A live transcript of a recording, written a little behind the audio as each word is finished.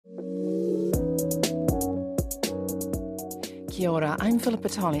Kia ora, I'm Philippa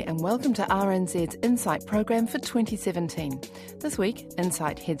Tolley and welcome to RNZ's Insight programme for 2017. This week,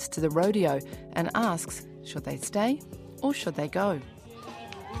 Insight heads to the rodeo and asks, should they stay or should they go?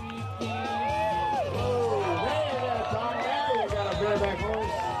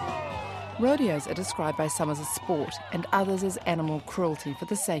 Rodeos are described by some as a sport and others as animal cruelty for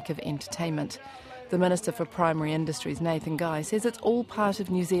the sake of entertainment. The Minister for Primary Industries, Nathan Guy, says it's all part of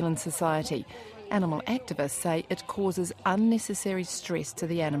New Zealand society. Animal activists say it causes unnecessary stress to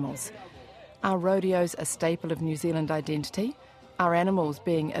the animals. Are rodeos a staple of New Zealand identity? Are animals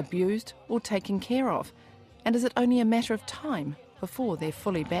being abused or taken care of? And is it only a matter of time before they're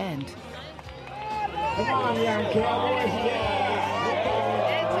fully banned? Come on, young cowboys.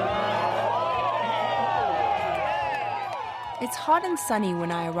 It's hot and sunny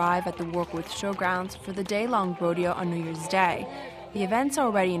when I arrive at the Warkworth Showgrounds for the day-long rodeo on New Year's Day. The events are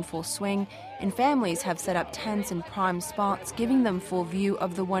already in full swing, and families have set up tents in prime spots, giving them full view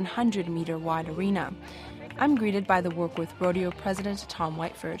of the 100-metre wide arena. I'm greeted by the Warkworth Rodeo President, Tom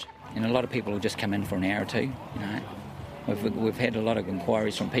Whiteford. And a lot of people will just come in for an hour or two, you know. We've had a lot of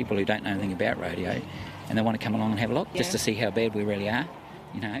inquiries from people who don't know anything about rodeo, and they want to come along and have a look, just to see how bad we really are,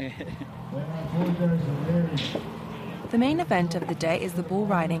 you know. The main event of the day is the bull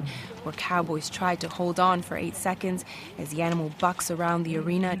riding, where cowboys try to hold on for 8 seconds as the animal bucks around the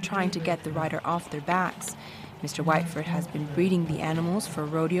arena trying to get the rider off their backs. Mr. Whiteford has been breeding the animals for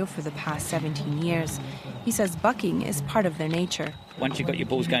rodeo for the past 17 years. He says bucking is part of their nature. Once you've got your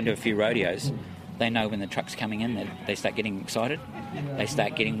bulls going to a few rodeos, they know when the truck's coming in that they start getting excited. They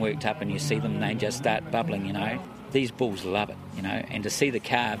start getting worked up and you see them, they just start bubbling, you know. These bulls love it, you know, and to see the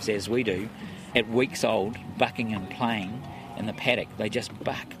calves as we do, at weeks old, bucking and playing in the paddock, they just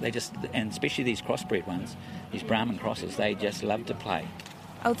buck. And especially these crossbred ones, these Brahman crosses, they just love to play.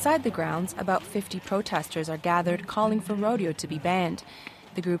 Outside the grounds, about 50 protesters are gathered calling for rodeo to be banned.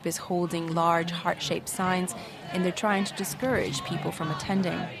 The group is holding large heart-shaped signs, and they're trying to discourage people from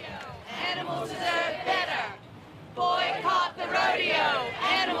attending. Animals deserve better. Boycott the rodeo.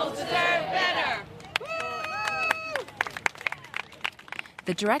 Animals deserve better.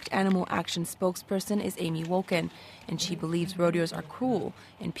 The Direct Animal Action spokesperson is Amy Woken, and she believes rodeos are cruel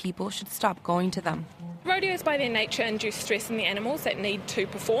and people should stop going to them. Rodeos by their nature induce stress in the animals that need to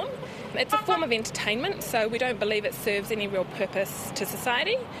perform. It's a form of entertainment, so we don't believe it serves any real purpose to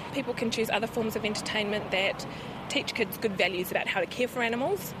society. People can choose other forms of entertainment that teach kids good values about how to care for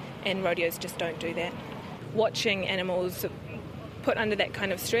animals, and rodeos just don't do that. Watching animals put under that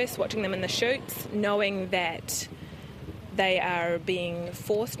kind of stress, watching them in the chutes, knowing that they are being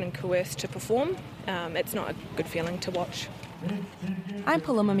forced and coerced to perform, it's not a good feeling to watch. I'm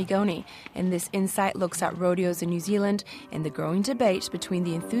Paloma Migoni, and this Insight looks at rodeos in New Zealand and the growing debate between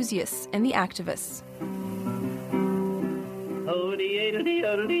the enthusiasts and the activists.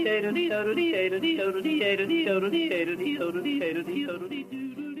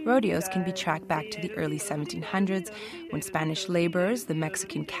 Rodeos can be tracked back to the early 1700s, when Spanish laborers, the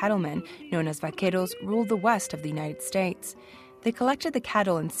Mexican cattlemen, known as vaqueros, ruled the west of the United States. They collected the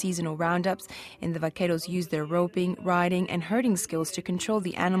cattle in seasonal roundups, and the vaqueros used their roping, riding, and herding skills to control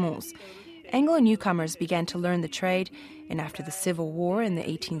the animals. Anglo newcomers began to learn the trade, and after the Civil War in the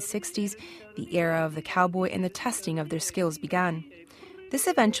 1860s, the era of the cowboy and the testing of their skills began. This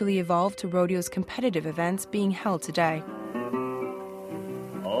eventually evolved to rodeo's competitive events being held today.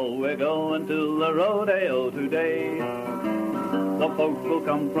 Oh, we're going to the rodeo today. The folks will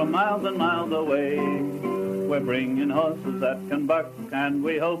come from miles and miles away. We're bringing horses that can buck, and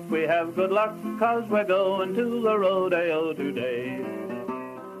we hope we have good luck, 'cause we're going to the rodeo today.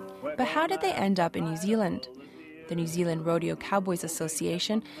 But how did they end up in New Zealand? The New Zealand Rodeo Cowboys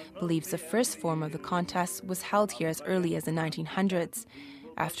Association believes the first form of the contest was held here as early as the 1900s.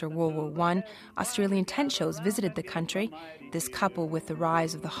 After World War I, Australian tent shows visited the country. This, coupled with the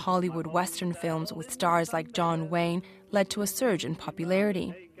rise of the Hollywood Western films with stars like John Wayne, led to a surge in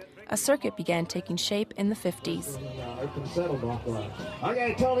popularity. A circuit began taking shape in the 50s.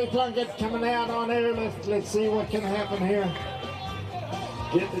 Okay, Tony Plunkett coming out on air. Let's see what can happen here.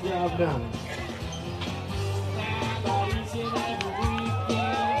 Get the job done.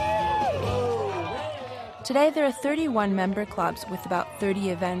 Today, there are 31 member clubs with about 30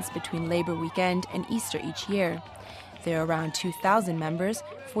 events between Labour Weekend and Easter each year. There are around 2,000 members,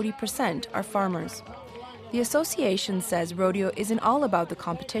 40% are farmers. The association says rodeo isn't all about the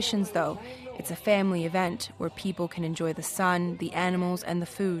competitions, though. It's a family event where people can enjoy the sun, the animals, and the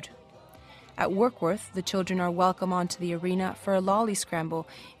food. At Warkworth, the children are welcome onto the arena for a lolly scramble,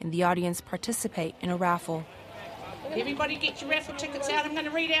 and the audience participate in a raffle. Everybody get your raffle tickets out. I'm going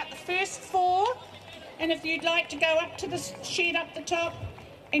to read out the first 4, and if you'd like to go up to the shed up the top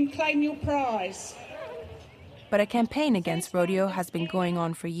and claim your prize. But a campaign against rodeo has been going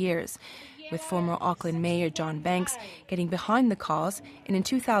on for years, with former Auckland Mayor John Banks getting behind the cause and in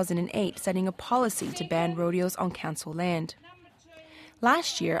 2008 setting a policy to ban rodeos on council land.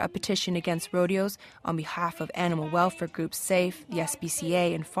 Last year, a petition against rodeos on behalf of animal welfare groups SAFE, the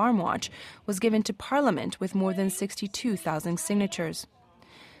SPCA and FarmWatch was given to Parliament with more than 62,000 signatures.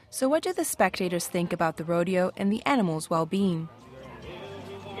 So what do the spectators think about the rodeo and the animals' well-being?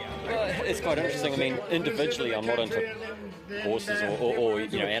 It's quite interesting. I mean, individually, I'm not into horses or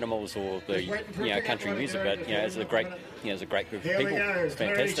animals or the country music, but it's a great group of people. It's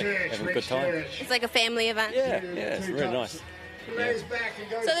fantastic, having a good time. It's like a family event. Yeah, it's really nice. Yeah.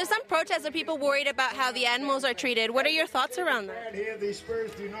 So there's some protests of people worried about how the animals are treated. What are your thoughts around that?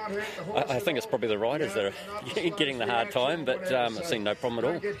 I think it's probably the riders that are getting the hard time, but I've seen no problem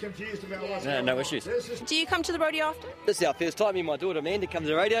at all. No issues. Do you come to the rodeo often? This is our first time. Me and my daughter Amanda come to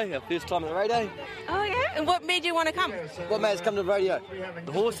the rodeo. Our first time at the rodeo. Oh yeah? And what made you want to come? What made us come to the rodeo?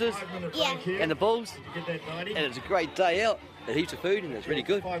 The horses, and the bulls, and it's a great day out. There's heaps of food and it's really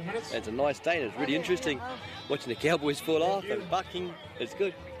good. It's a nice day and it's really interesting. Watching the cowboys fall off and bucking, it's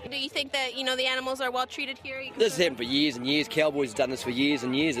good. Do you think that, the animals are well treated here? This has happened for years and years. Cowboys have done this for years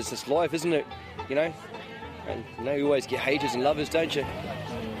and years. It's just life, isn't it? And you always get haters and lovers, don't you?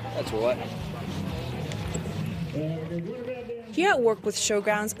 That's all right. Here at Warkworth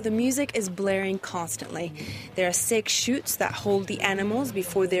Showgrounds, the music is blaring constantly. There are 6 chutes that hold the animals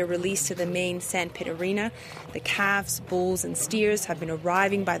before they're released to the main sandpit arena. The calves, bulls and steers have been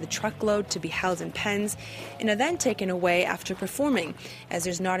arriving by the truckload to be held in pens and are then taken away after performing, as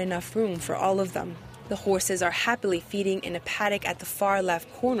there's not enough room for all of them. The horses are happily feeding in a paddock at the far left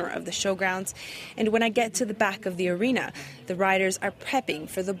corner of the showgrounds, and when I get to the back of the arena, the riders are prepping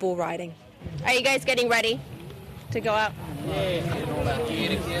for the bull riding. Are you guys getting ready to go out?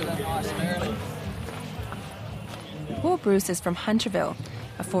 Will Bruce is from Hunterville.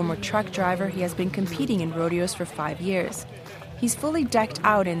 A former truck driver, he has been competing in rodeos for 5 years. He's fully decked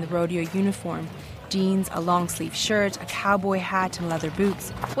out in the rodeo uniform. Jeans, a long-sleeve shirt, a cowboy hat and leather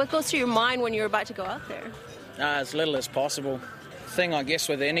boots. What goes through your mind when you're about to go out there? As little as possible. The thing, I guess,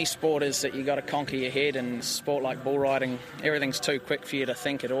 with any sport is that you got to conquer your head, and sport like bull riding, everything's too quick for you to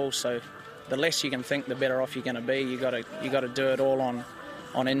think at all, so the less you can think, the better off you're going to be. You got to do it all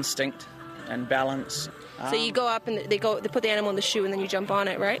on instinct and balance. So you go up and they put the animal in the chute and then you jump on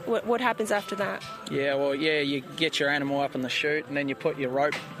it, right? What happens after that? You get your animal up in the chute and then you put your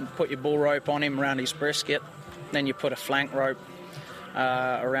bull rope on him around his brisket. Then you put a flank rope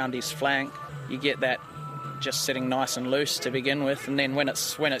around his flank. You get that just sitting nice and loose to begin with, and then when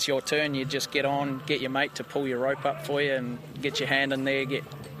it's your turn, you just get your mate to pull your rope up for you and get your hand in there, get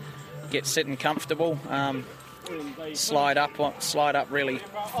sitting comfortable. Slide up really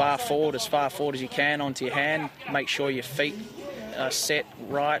far forward as you can onto your hand. Make sure your feet are set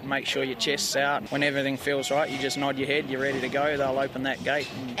right. Make sure your chest's out. When everything feels right, you just nod your head. You're ready to go. They'll open that gate.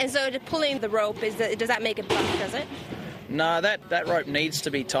 And so, pulling the rope does that make it buck? Does it? No, that rope needs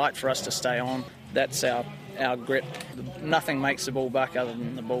to be tight for us to stay on. That's our grip. Nothing makes the bull buck other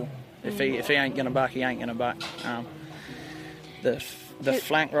than the bull. If he ain't going to buck, he ain't going to buck. The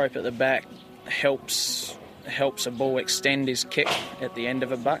flank rope at the back helps a bull extend his kick at the end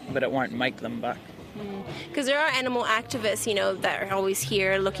of a buck, but it won't make them buck. Because there are animal activists, that are always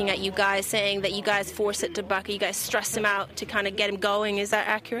here looking at you guys, saying that you guys force it to buck, you guys stress him out to kind of get him going. Is that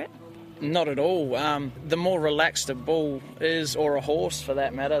accurate? Not at all. The more relaxed a bull is, or a horse for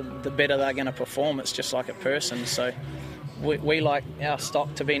that matter, the better they're going to perform. It's just like a person. So we like our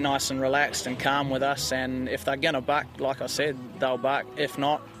stock to be nice and relaxed and calm with us, and if they're going to buck, like I said, they'll buck. If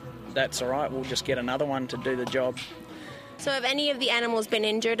not, that's all right. We'll just get another one to do the job. So have any of the animals been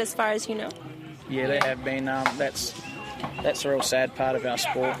injured as far as you know? Yeah, they have been. That's a real sad part of our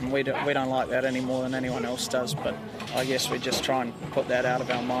sport, and we don't like that any more than anyone else does, but I guess we just try and put that out of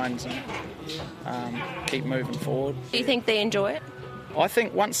our minds and keep moving forward. Do you think they enjoy it? I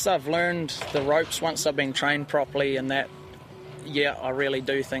think once they've learned the ropes, once they've been trained properly and that, yeah, I really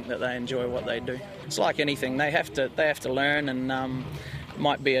do think that they enjoy what they do. It's like anything. They have to learn, and it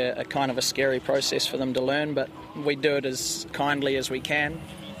might be a kind of a scary process for them to learn, but we do it as kindly as we can.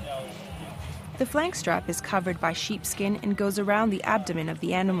 The flank strap is covered by sheepskin and goes around the abdomen of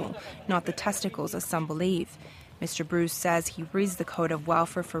the animal, not the testicles as some believe. Mr. Bruce says he reads the Code of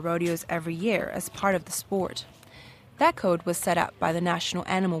Welfare for rodeos every year as part of the sport. That code was set up by the National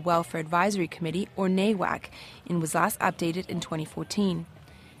Animal Welfare Advisory Committee, or NAWAC, and was last updated in 2014.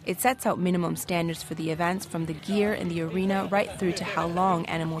 It sets out minimum standards for the events, from the gear in the arena right through to how long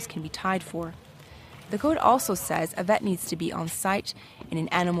animals can be tied for. The code also says a vet needs to be on site and an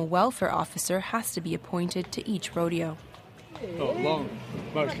animal welfare officer has to be appointed to each rodeo. Oh, long.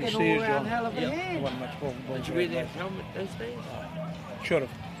 Mostly steers on. Did you wear that helmet those days? Should have.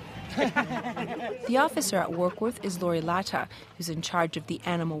 The officer at Warkworth is Laurie Latta, who's in charge of the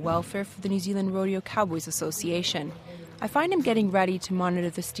animal welfare for the New Zealand Rodeo Cowboys Association. I find him getting ready to monitor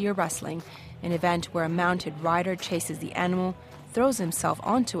the steer wrestling, an event where a mounted rider chases the animal, throws himself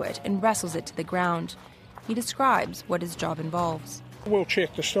onto it and wrestles it to the ground. He describes what his job involves. We'll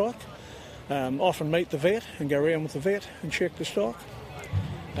check the stock, often meet the vet and go around with the vet and check the stock.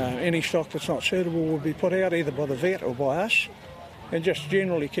 Any stock that's not suitable will be put out either by the vet or by us, and just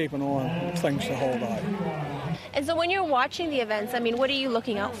generally keep an eye on things the whole day. And so when you're watching the events, I mean, what are you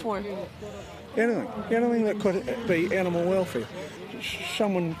looking out for? Anything that could be animal welfare.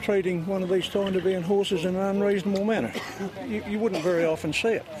 Someone treating one of these tine-to-being horses in an unreasonable manner. You wouldn't very often see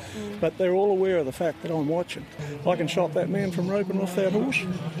it, but they're all aware of the fact that I'm watching. I can stop that man from roping off that horse.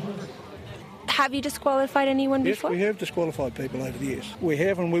 Have you disqualified anyone before? Yes, we have disqualified people over the years. We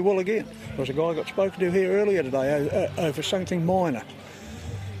have, and we will again. There was a guy got spoken to here earlier today over something minor.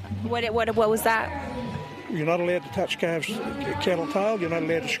 What was that? You're not allowed to touch calves' cattle tail, you're not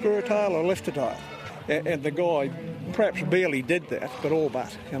allowed to screw a tail or lift a tail. And the guy perhaps barely did that, but all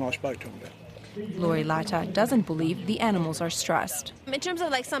but, and I spoke to him about it. Laurie Latta doesn't believe the animals are stressed. In terms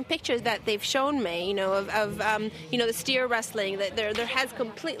of like some pictures that they've shown me, of the steer wrestling, that their heads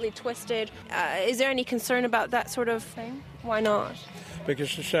completely twisted. Is there any concern about that sort of thing? Why not?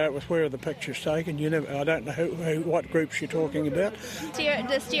 Because to start with, where are the pictures taken? I don't know what groups you're talking about.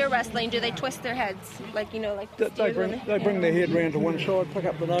 The steer wrestling, do they twist their heads? Like the They bring their head round to one side, pick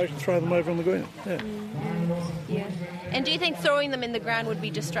up the nose and throw them over on the ground. Yeah. Yeah. And do you think throwing them in the ground would be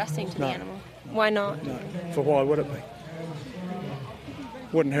distressing to the animal? Why not? No. For why would it be?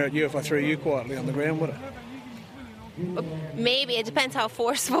 Wouldn't hurt you if I threw you quietly on the ground, would it? Maybe. It depends how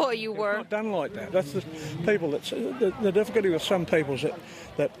forceful you were. It's not done like that. That's the people that's the difficulty with some people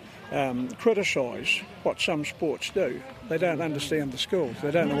that criticise what some sports do. They don't understand the schools.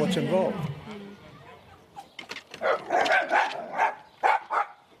 They don't know what's involved.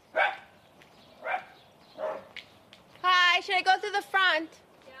 Hi, should I go through the front?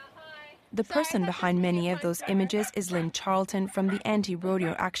 The person behind many of those images is Lynn Charlton from the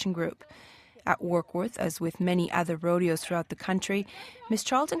Anti-Rodeo Action Group. At Warkworth, as with many other rodeos throughout the country, Miss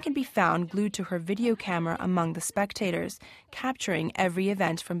Charlton can be found glued to her video camera among the spectators, capturing every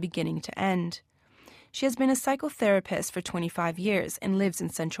event from beginning to end. She has been a psychotherapist for 25 years and lives in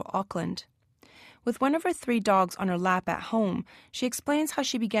central Auckland. With one of her 3 dogs on her lap at home, she explains how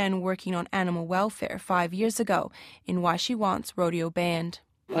she began working on animal welfare 5 years ago and why she wants rodeo banned.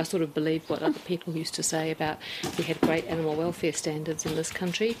 I sort of believed what other people used to say about we had great animal welfare standards in this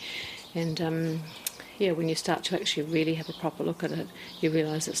country. And, when you start to actually really have a proper look at it, you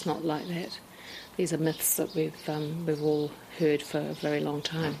realise it's not like that. These are myths that we've all heard for a very long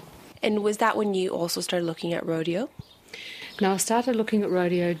time. And was that when you also started looking at rodeo? No, I started looking at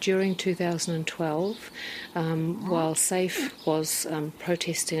rodeo during 2012 while SAFE was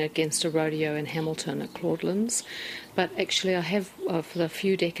protesting against a rodeo in Hamilton at Claudelands. But actually I have, for a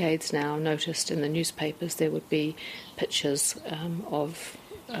few decades now, noticed in the newspapers there would be pictures of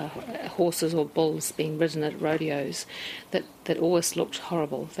horses or bulls being ridden at rodeos that always looked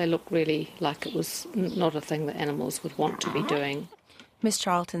horrible. They looked really like it was not a thing that animals would want to be doing. Miss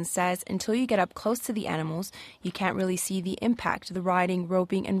Charlton says until you get up close to the animals, you can't really see the impact the riding,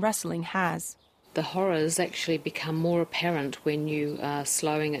 roping and wrestling has. The horrors actually become more apparent when you are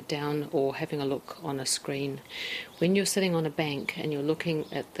slowing it down or having a look on a screen. When you're sitting on a bank and you're looking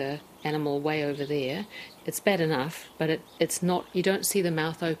at the animal way over there, it's bad enough, but it's not. You don't see the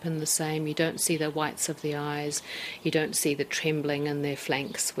mouth open the same, you don't see the whites of the eyes, you don't see the trembling in their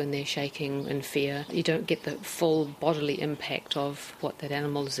flanks when they're shaking in fear. You don't get the full bodily impact of what that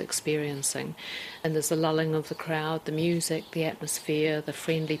animal is experiencing. And there's the lulling of the crowd, the music, the atmosphere, the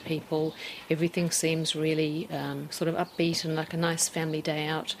friendly people. Everything seems really sort of upbeat and like a nice family day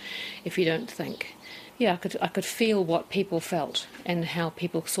out if you don't think. Yeah, I could feel what people felt and how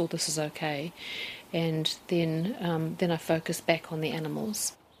people saw this as okay. And then I focused back on the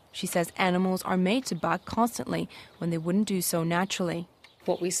animals. She says animals are made to buck constantly when they wouldn't do so naturally.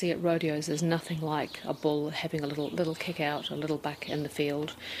 What we see at rodeos is nothing like a bull having a little kick out, a little buck in the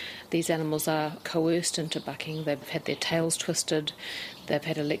field. These animals are coerced into bucking. They've had their tails twisted. They've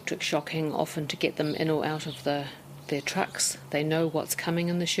had electric shocking, often to get them in or out of the their trucks. They know what's coming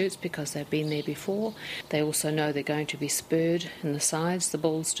in the chutes because they've been there before. They also know they're going to be spurred in the sides, the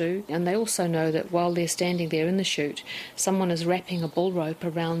bulls do. And they also know that while they're standing there in the chute, someone is wrapping a bull rope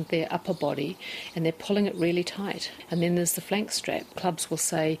around their upper body and they're pulling it really tight. And then there's the flank strap. Clubs will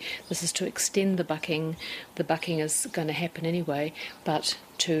say this is to extend the bucking. The bucking is going to happen anyway, but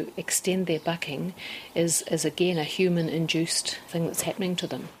to extend their bucking is again a human-induced thing that's happening to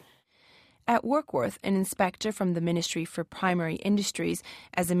them. At Warkworth, an inspector from the Ministry for Primary Industries,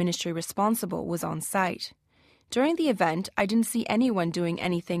 as the ministry responsible, was on site. During the event, I didn't see anyone doing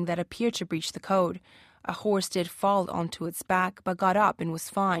anything that appeared to breach the code. A horse did fall onto its back, but got up and was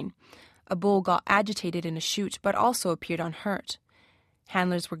fine. A bull got agitated in a chute, but also appeared unhurt.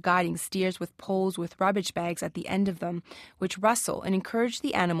 Handlers were guiding steers with poles with rubbish bags at the end of them, which rustle and encourage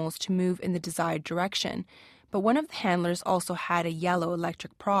the animals to move in the desired direction. But one of the handlers also had a yellow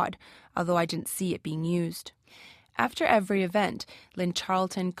electric prod, although I didn't see it being used. After every event, Lynn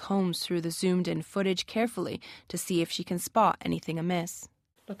Charlton combs through the zoomed-in footage carefully to see if she can spot anything amiss.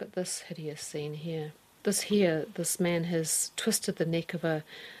 Look at this hideous scene here. This man has twisted the neck of a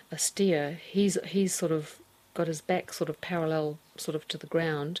steer. He's sort of got his back sort of parallel sort of to the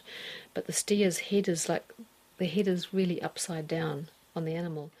ground, but the steer's head is really upside down on the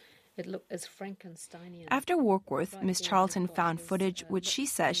animal. It looked as Frankensteinian. After Warkworth, Miss Charlton found footage which she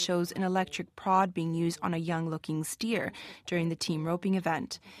says shows an electric prod being used on a young-looking steer during the team roping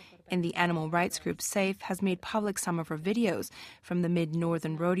event. And the animal rights group SAFE has made public some of her videos from the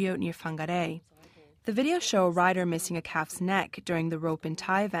mid-northern rodeo near Whangarei. The videos show a rider missing a calf's neck during the rope and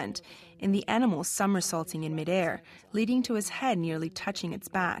tie event, and the animal somersaulting in midair, leading to his head nearly touching its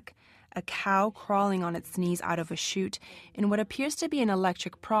back. A cow crawling on its knees out of a chute, and what appears to be an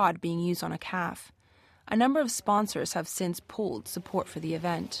electric prod being used on a calf. A number of sponsors have since pulled support for the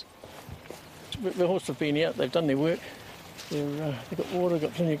event. The horses have been out, they've done their work. They've got water,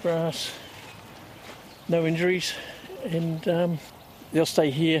 got plenty of grass, no injuries, and they'll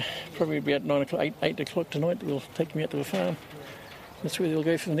stay here probably about 9 o'clock, 8 o'clock tonight. We'll take them out to the farm. That's where they'll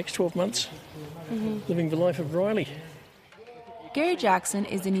go for the next 12 months, living the life of Riley. Gary Jackson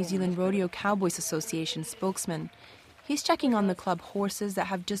is the New Zealand Rodeo Cowboys Association spokesman. He's checking on the club horses that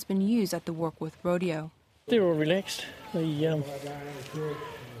have just been used at the Warkworth Rodeo. They're all relaxed. He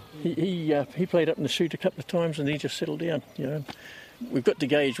played up in the chute a couple of times and he just settled down. We've got to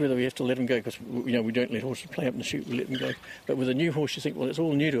gauge whether we have to let him go because we don't let horses play up in the chute. We let them go. But with a new horse, you think, well, it's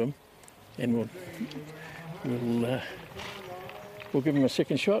all new to him, and we'll give him a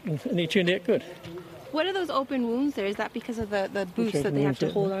second shot, and he turned out good. What are those open wounds there? Is that because of the boots that they have to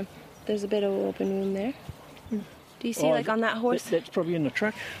hold on? There's a bit of an open wound there. Do you see, on that horse? That's probably in the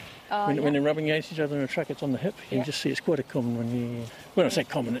truck. When they're rubbing against each other in a truck, it's on the hip. You can just see it's quite a common one. When I say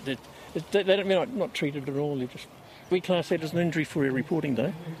common, they're not treated at all. We class that as an injury for a reporting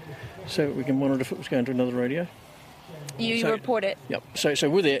day, so we can monitor if it was going to another rodeo. You report it? Yep. So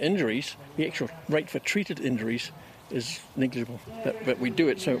with our injuries, the actual rate for treated injuries is negligible, but we do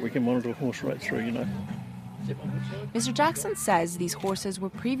it so we can monitor a horse right through, Mr. Jackson says these horses were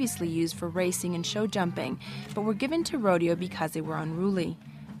previously used for racing and show jumping, but were given to rodeo because they were unruly.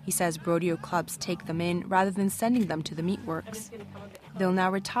 He says rodeo clubs take them in rather than sending them to the meatworks. They'll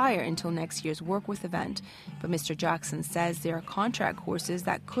now retire until next year's Warkworth event, but Mr. Jackson says there are contract horses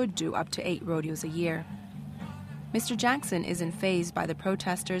that could do up to 8 rodeos a year. Mr. Jackson isn't fazed by the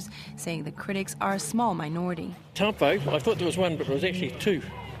protesters, saying the critics are a small minority. Taupo, I thought there was one, but there was actually 2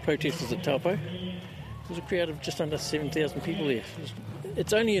 protesters at Taupo. There was a crowd of just under 7,000 people there.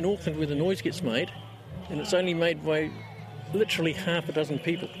 It's only in Auckland where the noise gets made, and it's only made by literally half a dozen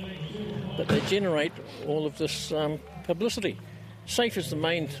people. But they generate all of this publicity. SAFE is the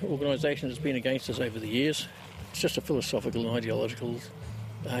main organisation that's been against us over the years. It's just a philosophical and ideological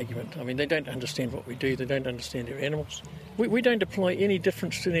argument. I mean, they don't understand what we do. They don't understand our animals. We don't apply any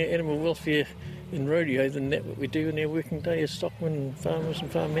difference to their animal welfare in rodeo than that what we do in our working day as stockmen, farmers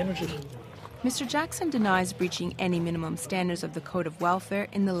and farm managers. Mr. Jackson denies breaching any minimum standards of the Code of Welfare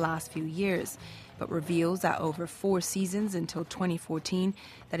in the last few years, but reveals that over 4 seasons until 2014,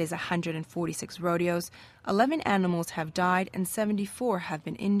 that is 146 rodeos, 11 animals have died and 74 have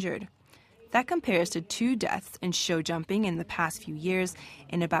been injured. That compares to 2 deaths in show jumping in the past few years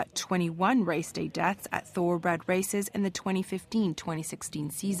and about 21 race day deaths at thoroughbred races in the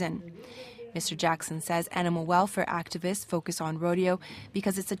 2015-2016 season. Mr. Jackson says animal welfare activists focus on rodeo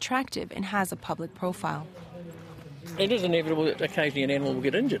because it's attractive and has a public profile. It is inevitable that occasionally an animal will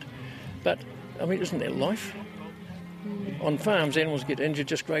get injured, but, I mean, isn't that life? On farms, animals get injured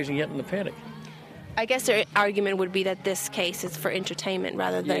just grazing out in the paddock. I guess their argument would be that this case is for entertainment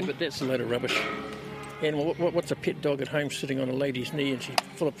rather than... Yeah, but that's a load of rubbish. animal. What's a pet dog at home sitting on a lady's knee and she's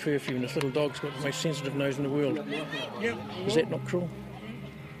full of perfume and this little dog's got the most sensitive nose in the world? Yep. Is that not cruel?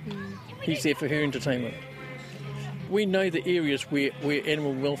 He's there for her entertainment. We know the areas where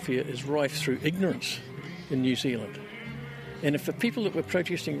animal welfare is rife through ignorance in New Zealand. And if the people that were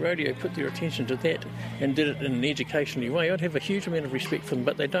protesting rodeo put their attention to that and did it in an educational way, I'd have a huge amount of respect for them,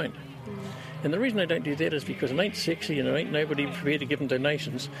 but they don't. And the reason they don't do that is because it ain't sexy and it ain't nobody prepared to give them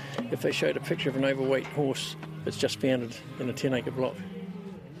donations if they showed a picture of an overweight horse that's just founded in a 10-acre block.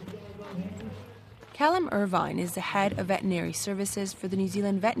 Callum Irvine is the head of veterinary services for the New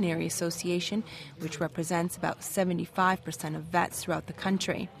Zealand Veterinary Association, which represents about 75% of vets throughout the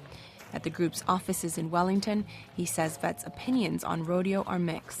country. At the group's offices in Wellington, he says vets' opinions on rodeo are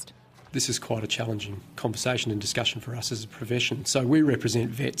mixed. This is quite a challenging conversation and discussion for us as a profession. So we represent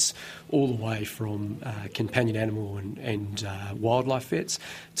vets all the way from companion animal and wildlife vets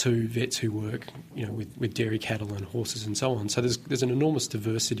to vets who work, with dairy cattle and horses and so on. So there's an enormous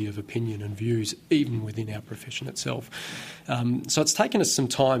diversity of opinion and views even within our profession itself. So it's taken us some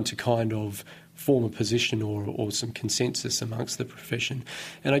time to kind of form a position or some consensus amongst the profession.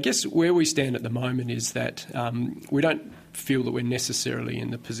 And I guess where we stand at the moment is that we don't feel that we're necessarily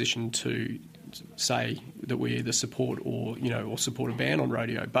in the position to say that we either support or support a ban on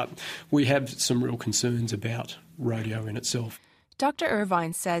rodeo, but we have some real concerns about rodeo in itself. Dr.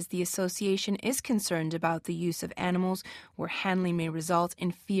 Irvine says the association is concerned about the use of animals where handling may result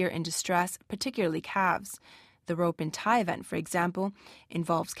in fear and distress, particularly calves. The rope and tie event, for example,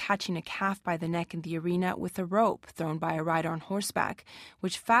 involves catching a calf by the neck in the arena with a rope thrown by a rider on horseback,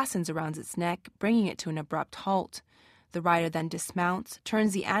 which fastens around its neck, bringing it to an abrupt halt. The rider then dismounts,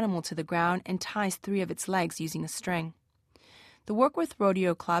 turns the animal to the ground, and ties 3 of its legs using a string. The Warkworth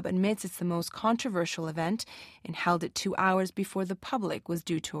Rodeo Club admits it's the most controversial event and held it 2 hours before the public was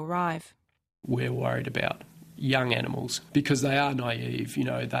due to arrive. We're worried about young animals because they are naive,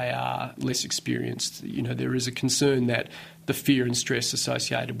 they are less experienced. There is a concern that the fear and stress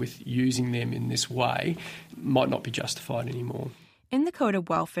associated with using them in this way might not be justified anymore. In the Code of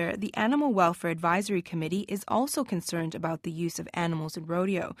Welfare, the Animal Welfare Advisory Committee is also concerned about the use of animals in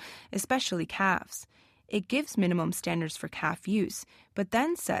rodeo, especially calves. It gives minimum standards for calf use, but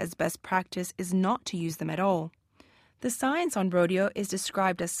then says best practice is not to use them at all. The science on rodeo is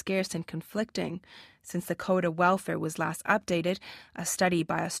described as scarce and conflicting. Since the Code of Welfare was last updated, a study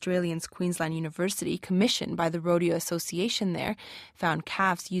by Australia's Queensland University, commissioned by the Rodeo Association there, found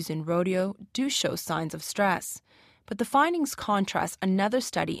calves used in rodeo do show signs of stress. But the findings contrast another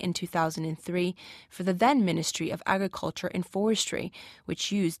study in 2003 for the then Ministry of Agriculture and Forestry,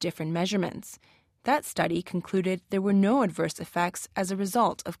 which used different measurements. That study concluded there were no adverse effects as a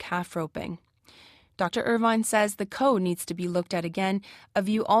result of calf roping. Dr. Irvine says the code needs to be looked at again, a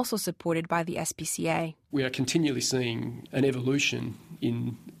view also supported by the SPCA. We are continually seeing an evolution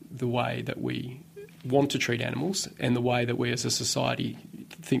in the way that we want to treat animals and the way that we as a society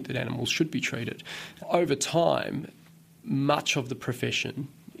think that animals should be treated. Over time, much of the profession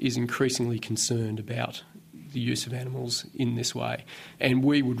is increasingly concerned about the use of animals in this way, and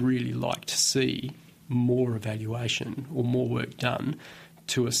we would really like to see more evaluation or more work done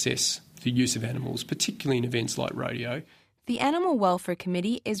to assess the use of animals, particularly in events like rodeo. The Animal Welfare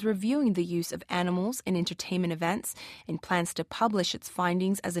Committee is reviewing the use of animals in entertainment events and plans to publish its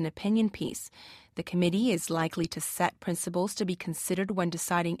findings as an opinion piece. The committee is likely to set principles to be considered when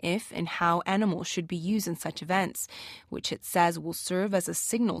deciding if and how animals should be used in such events, which it says will serve as a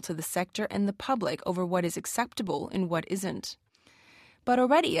signal to the sector and the public over what is acceptable and what isn't. But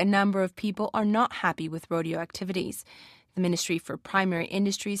already a number of people are not happy with rodeo activities. The Ministry for Primary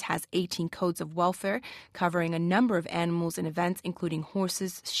Industries has 18 codes of welfare covering a number of animals and events, including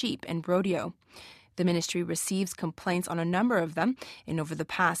horses, sheep, and rodeo. The ministry receives complaints on a number of them, and over the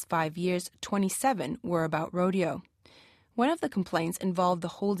past 5 years, 27 were about rodeo. One of the complaints involved the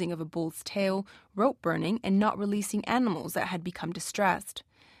holding of a bull's tail, rope burning, and not releasing animals that had become distressed.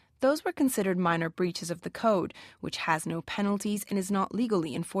 Those were considered minor breaches of the code, which has no penalties and is not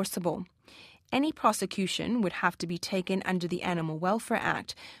legally enforceable. Any prosecution would have to be taken under the Animal Welfare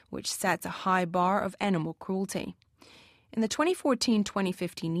Act, which sets a high bar of animal cruelty. In the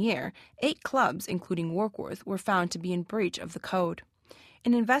 2014-2015 year, 8 clubs, including Warkworth, were found to be in breach of the code.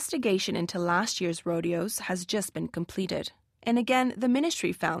 An investigation into last year's rodeos has just been completed. And again, the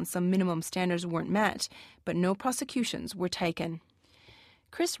ministry found some minimum standards weren't met, but no prosecutions were taken.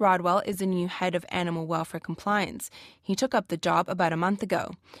 Chris Rodwell is the new head of Animal Welfare Compliance. He took up the job about a month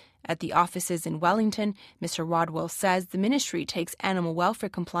ago. At the offices in Wellington, Mr. Rodwell says the ministry takes animal welfare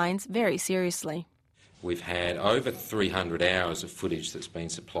compliance very seriously. We've had over 300 hours of footage that's been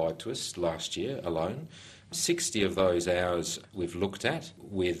supplied to us last year alone. 60 of those hours we've looked at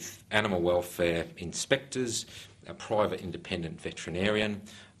with animal welfare inspectors, a private independent veterinarian,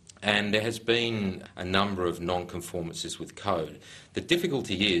 and there has been a number of non-conformances with code. The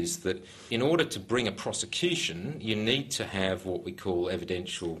difficulty is that in order to bring a prosecution, you need to have what we call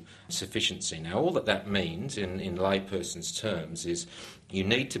evidential sufficiency. Now, all that means, in layperson's terms, is you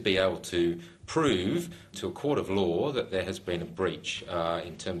need to be able to prove to a court of law that there has been a breach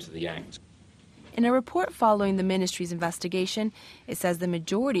in terms of the Act. In a report following the ministry's investigation, it says the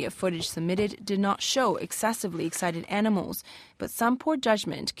majority of footage submitted did not show excessively excited animals, but some poor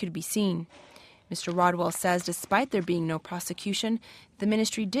judgment could be seen. Mr. Rodwell says despite there being no prosecution, the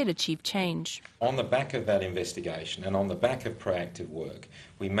ministry did achieve change. On the back of that investigation and on the back of proactive work,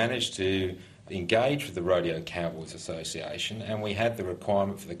 we managed to engage with the Rodeo Cowboys Association, and we had the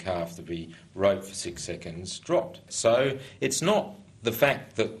requirement for the calf to be roped for 6 seconds dropped. So it's not the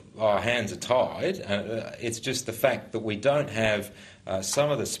fact that our hands are tied, it's just the fact that we don't have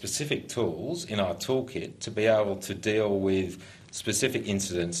some of the specific tools in our toolkit to be able to deal with specific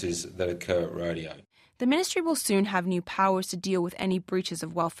incidences that occur at rodeo. The ministry will soon have new powers to deal with any breaches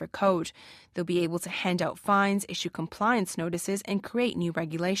of welfare code. They'll be able to hand out fines, issue compliance notices, and create new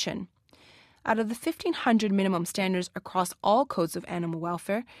regulation. Out of the 1,500 minimum standards across all codes of animal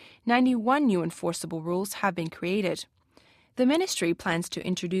welfare, 91 new enforceable rules have been created. The ministry plans to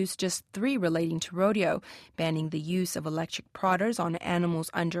introduce just 3 relating to rodeo, banning the use of electric prodders on animals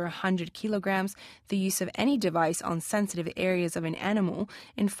under 100 kilograms, the use of any device on sensitive areas of an animal,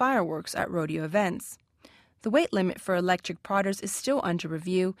 and fireworks at rodeo events. The weight limit for electric prodders is still under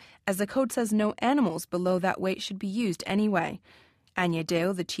review, as the code says no animals below that weight should be used anyway. Anya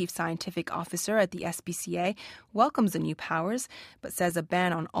Dale, the chief scientific officer at the SPCA, welcomes the new powers, but says a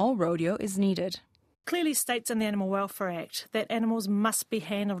ban on all rodeo is needed. Clearly states in the Animal Welfare Act that animals must be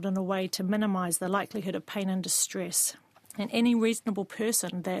handled in a way to minimise the likelihood of pain and distress. And any reasonable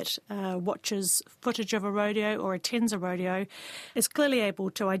person that watches footage of a rodeo or attends a rodeo is clearly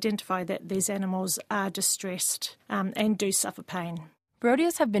able to identify that these animals are distressed and do suffer pain.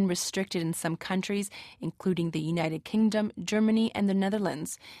 Rodeos have been restricted in some countries, including the United Kingdom, Germany and the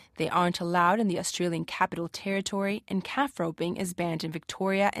Netherlands. They aren't allowed in the Australian Capital Territory, and calf roping is banned in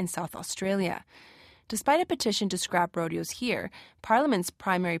Victoria and South Australia. Despite a petition to scrap rodeos here, Parliament's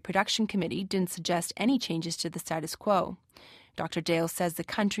Primary Production Committee didn't suggest any changes to the status quo. Dr. Dale says the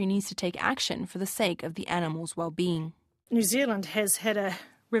country needs to take action for the sake of the animals' well-being. New Zealand has had a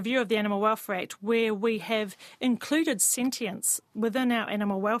review of the Animal Welfare Act where we have included sentience within our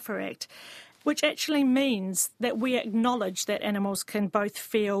Animal Welfare Act, which actually means that we acknowledge that animals can both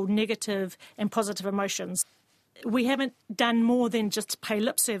feel negative and positive emotions. We haven't done more than just pay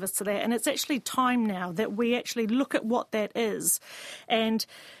lip service to that, and it's actually time now that we actually look at what that is and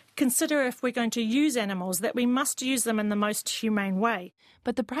consider if we're going to use animals that we must use them in the most humane way.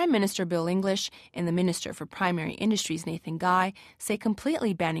 But the Prime Minister Bill English and the Minister for Primary Industries Nathan Guy say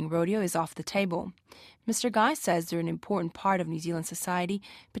completely banning rodeo is off the table. Mr. Guy says they're an important part of New Zealand society,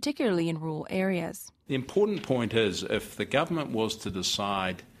 particularly in rural areas. The important point is if the government was to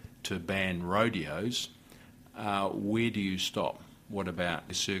decide to ban rodeos, where do you stop? What about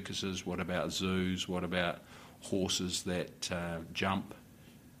circuses? What about zoos? What about horses that jump?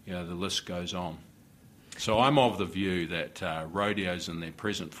 You know, the list goes on. So I'm of the view that rodeos in their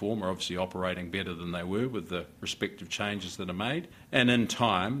present form are obviously operating better than they were with the respective changes that are made. And in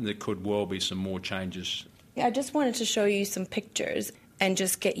time, there could well be some more changes. Yeah, I just wanted to show you some pictures and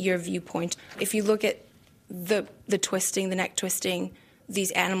just get your viewpoint. If you look at the twisting, the neck twisting,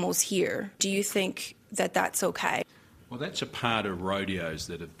 these animals here, do you think that that's okay? Well, that's a part of rodeos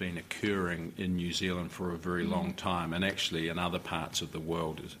that have been occurring in New Zealand for a very long time, and actually in other parts of the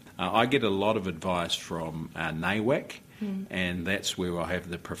world. I get a lot of advice from NAWAC, and that's where I have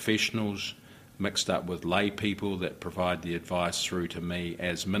the professionals mixed up with lay people that provide the advice through to me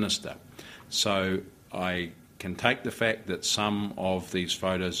as minister. So I can take the fact that some of these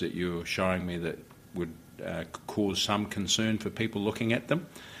photos that you're showing me that would cause some concern for people looking at them.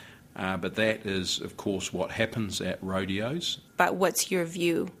 But that is, of course, what happens at rodeos. But what's your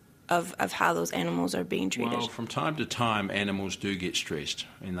view of how those animals are being treated? Well, from time to time, animals do get stressed,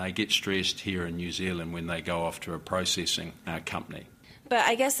 and they get stressed here in New Zealand when they go off to a processing company. But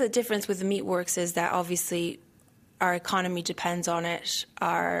I guess the difference with the meatworks is that obviously our economy depends on it,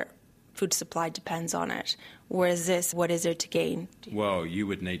 our food supply depends on it. Whereas this, what is there to gain? Well, you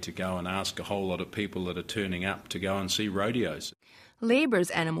would need to go and ask a whole lot of people that are turning up to go and see rodeos. Labour's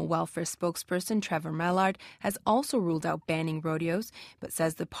animal welfare spokesperson Trevor Mallard has also ruled out banning rodeos, but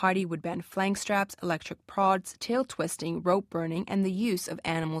says the party would ban flank straps, electric prods, tail twisting, rope burning, and the use of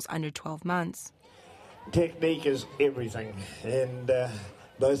animals under 12 months. Technique is everything, and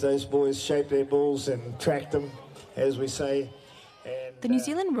those boys shape their bulls and track them, as we say. The New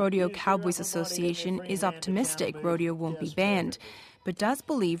Zealand Rodeo Cowboys Association is optimistic rodeo won't be banned, but does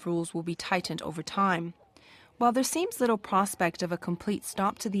believe rules will be tightened over time. While there seems little prospect of a complete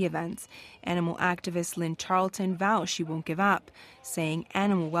stop to the events, animal activist Lynn Charlton vows she won't give up, saying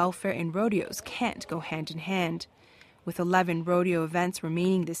animal welfare and rodeos can't go hand in hand. With 11 rodeo events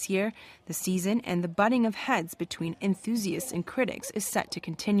remaining this year, the season and the butting of heads between enthusiasts and critics is set to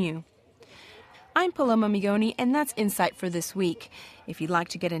continue. I'm Paloma Migoni, and that's Insight for this week. If you'd like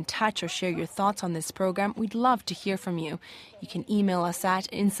to get in touch or share your thoughts on this program, we'd love to hear from you. You can email us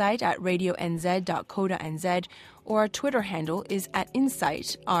at insight@radionz.co.nz, or our Twitter handle is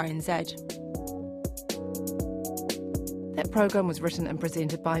 @InsightRNZ. That program was written and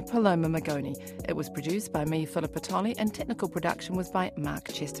presented by Paloma Migoni. It was produced by me, Philippa Tolley, and technical production was by Mark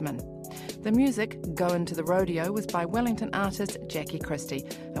Chesterman. The music, Go Into the Rodeo, was by Wellington artist Jackie Christie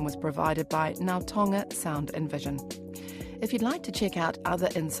and was provided by Nautonga Sound and Vision. If you'd like to check out other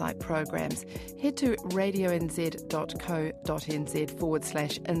Insight programs, head to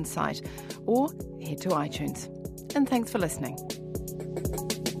radionz.co.nz/insight or head to iTunes. And thanks for listening.